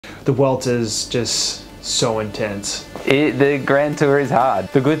the Vuelta is just so intense. The Grand Tour is hard.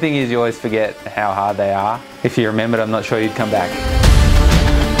 The good thing is you always forget how hard they are. If you remembered, I'm not sure you'd come back.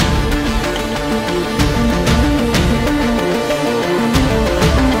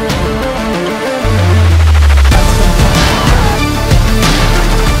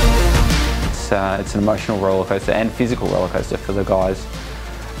 It's an emotional roller coaster and physical roller coaster for the guys.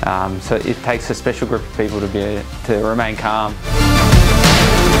 So it takes a special group of people to remain calm,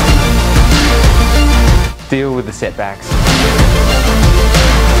 deal with the setbacks,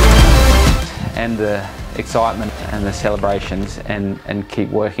 and the excitement and the celebrations, and keep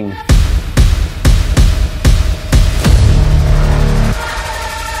working.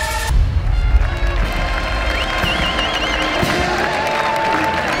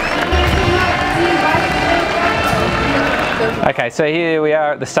 Okay, so here we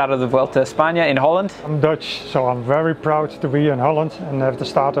are at the start of the Vuelta España in Holland. I'm Dutch, so I'm very proud to be in Holland and have the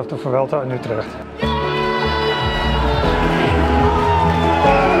start of the Vuelta in Utrecht.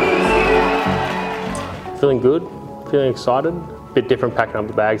 Feeling good, feeling excited. A bit different packing up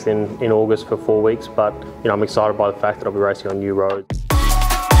the bags in August for 4 weeks, but I'm excited by the fact that I'll be racing on new roads.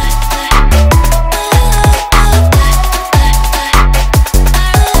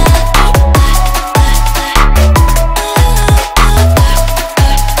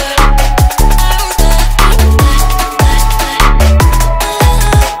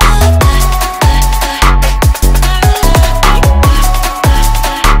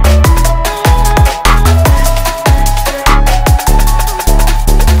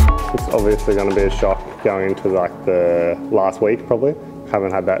 Obviously going to be a shock going into like the last week probably.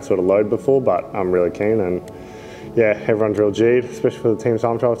 Haven't had that sort of load before, but I'm really keen, and yeah, everyone's real G'd, especially for the team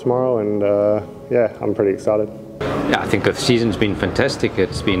time trial tomorrow, and yeah, I'm pretty excited. Yeah, I think the season's been fantastic.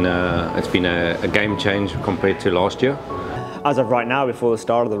 It's been a game change compared to last year. As of right now, before the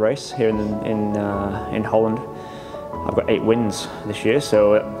start of the race here in Holland, I've got 8 wins this year,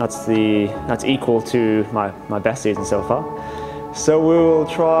 so that's equal to my best season so far. So we'll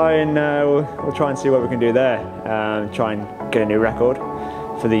try and see what we can do there. Try and get a new record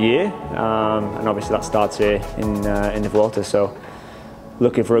for the year, and obviously that starts here in the Vuelta. So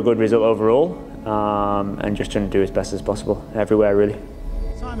looking for a good result overall, and just trying to do as best as possible everywhere really.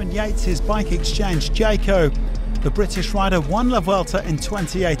 Simon Yates' bike exchange Jayco. The British rider won La Vuelta in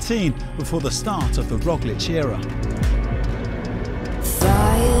 2018 before the start of the Roglic era.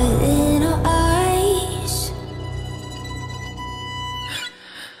 Fire in our eyes.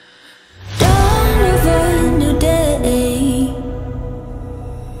 Dawn of a new day.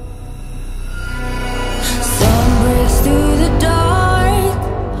 Sun breaks through the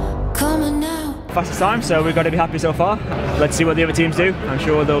dark. Coming out. Fastest time, so we've got to be happy so far. Let's see what the other teams do. I'm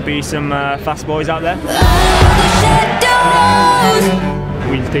sure there'll be some fast boys out there.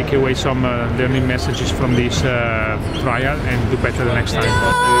 We'll take away some learning messages from this trial and do better the next time.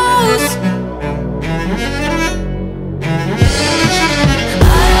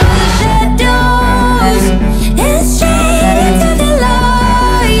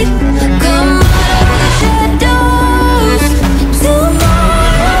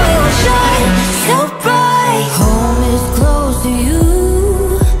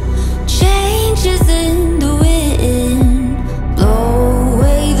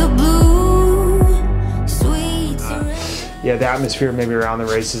 Yeah, the atmosphere maybe around the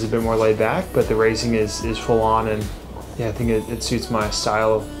race is a bit more laid back, but the racing is full on, and yeah, I think it suits my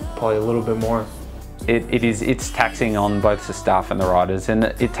style probably a little bit more. It's taxing on both the staff and the riders, and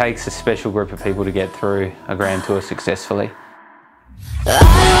it takes a special group of people to get through a Grand Tour successfully.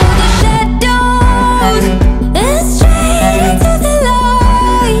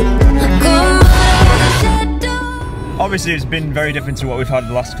 Obviously, it's been very different to what we've had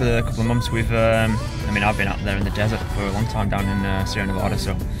the last couple of months. I mean, I've been up there in the desert for a long time down in Sierra Nevada,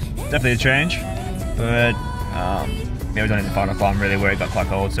 so definitely a change. But yeah, we done it in the final climb really, where it got quite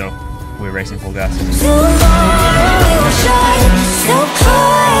cold, so we were racing full gas.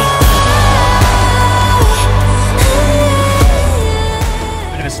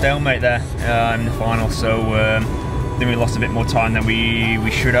 Bit of a stalemate there in the final, so then we lost a bit more time than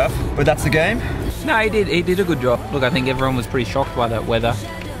we should have. But that's the game. No, he did a good job. Look, I think everyone was pretty shocked by that weather.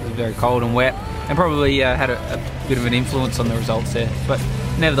 It was very cold and wet, and probably had a bit of an influence on the results there. But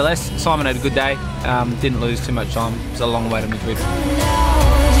nevertheless, Simon had a good day. Didn't lose too much time. It was a long way to Madrid.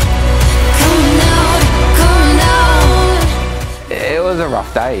 It was a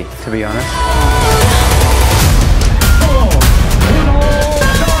rough day, to be honest.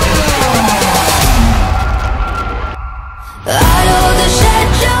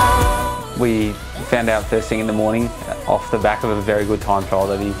 we found out first thing in the morning off the back of a very good time trial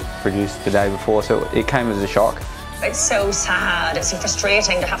that he produced the day before, so it came as a shock. It's so sad, it's so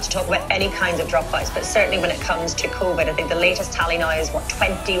frustrating to have to talk about any kinds of dropouts, but certainly when it comes to COVID, I think the latest tally now is,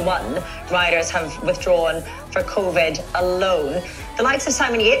 21 riders have withdrawn for COVID alone. The likes of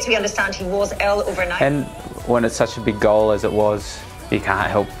Simon Yates, we understand he was ill overnight. And when it's such a big goal as it was, you can't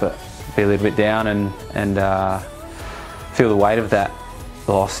help but be a little bit down and feel the weight of that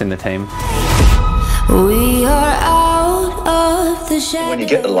loss in the team. We are out of the shadow. When you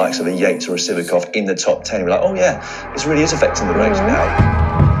get the likes of a Yates or a Sivakov in the top 10, you're like, oh yeah, this really is affecting the race now.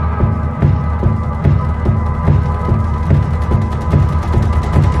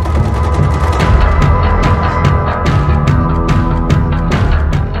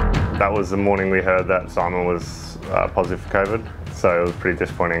 That was the morning we heard that Simon was positive for COVID, so it was pretty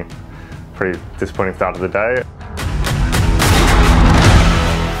disappointing start of the day.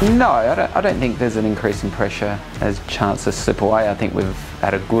 No, I don't think there's an increase in pressure as chances slip away. I think we've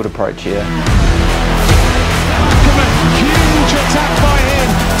had a good approach here. Huge attack by him.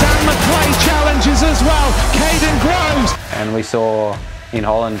 Dan McClay challenges as well. Caden grows. And we saw in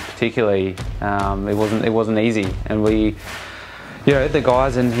Holland particularly, it wasn't easy, and we, the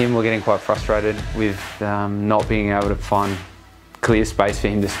guys and him were getting quite frustrated with not being able to find clear space for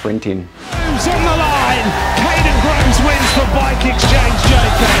him to sprint in. Who's on the line? Caden Groves wins for Bike Exchange,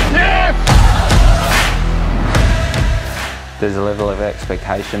 JK. Yeah! There's a level of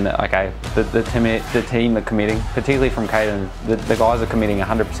expectation that, okay, the team are committing, particularly from Caden, the guys are committing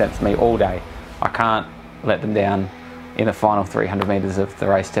 100% for me all day. I can't let them down in the final 300 metres of the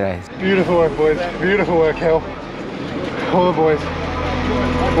race today. Beautiful work, boys. Beautiful work, Hal. All the boys.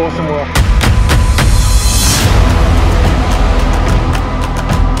 Awesome work.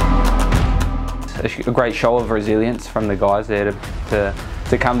 A great show of resilience from the guys there to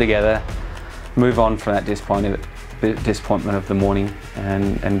come together, move on from that disappointment of the morning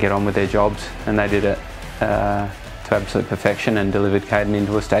and get on with their jobs, and they did it to absolute perfection and delivered Caden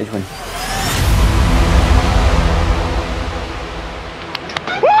into a stage win.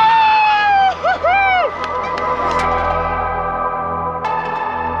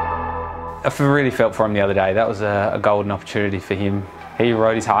 I really felt for him the other day. That was a golden opportunity for him. He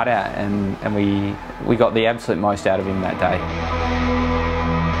rode his heart out, and we got the absolute most out of him that day.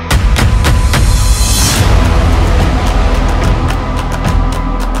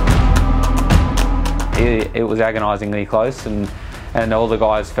 It was agonisingly close, and all the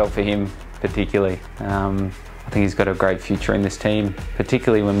guys felt for him particularly. I think he's got a great future in this team,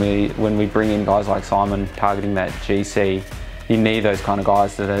 particularly when we bring in guys like Simon targeting that GC. You need those kind of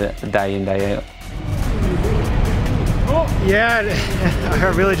guys that are day in, day out. Yeah, I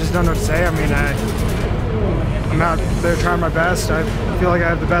really just don't know what to say. I mean, I'm out there trying my best. I feel like I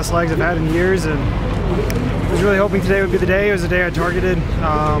have the best legs I've had in years, and I was really hoping today would be the day. It was the day I targeted.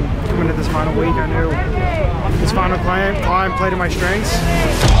 Coming into this final week, I knew this final climb played to my strengths.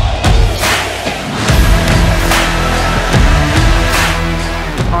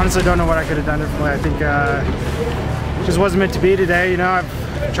 Honestly, don't know what I could have done differently. I think it just wasn't meant to be today. I've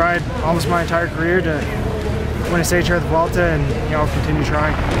tried almost my entire career to win a stage here at the Vuelta, and I'll continue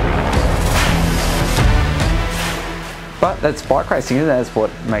trying. But that's bike racing, isn't it? That's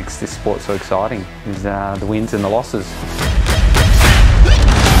what makes this sport so exciting, is the wins and the losses.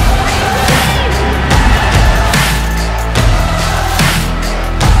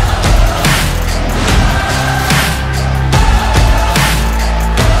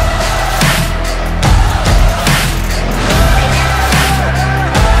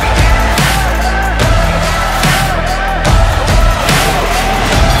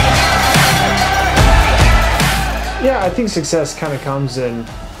 Yeah, I think success kind of comes in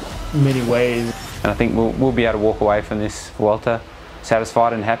many ways. And I think we'll be able to walk away from this Vuelta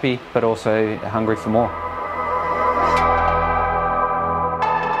satisfied and happy, but also hungry for more.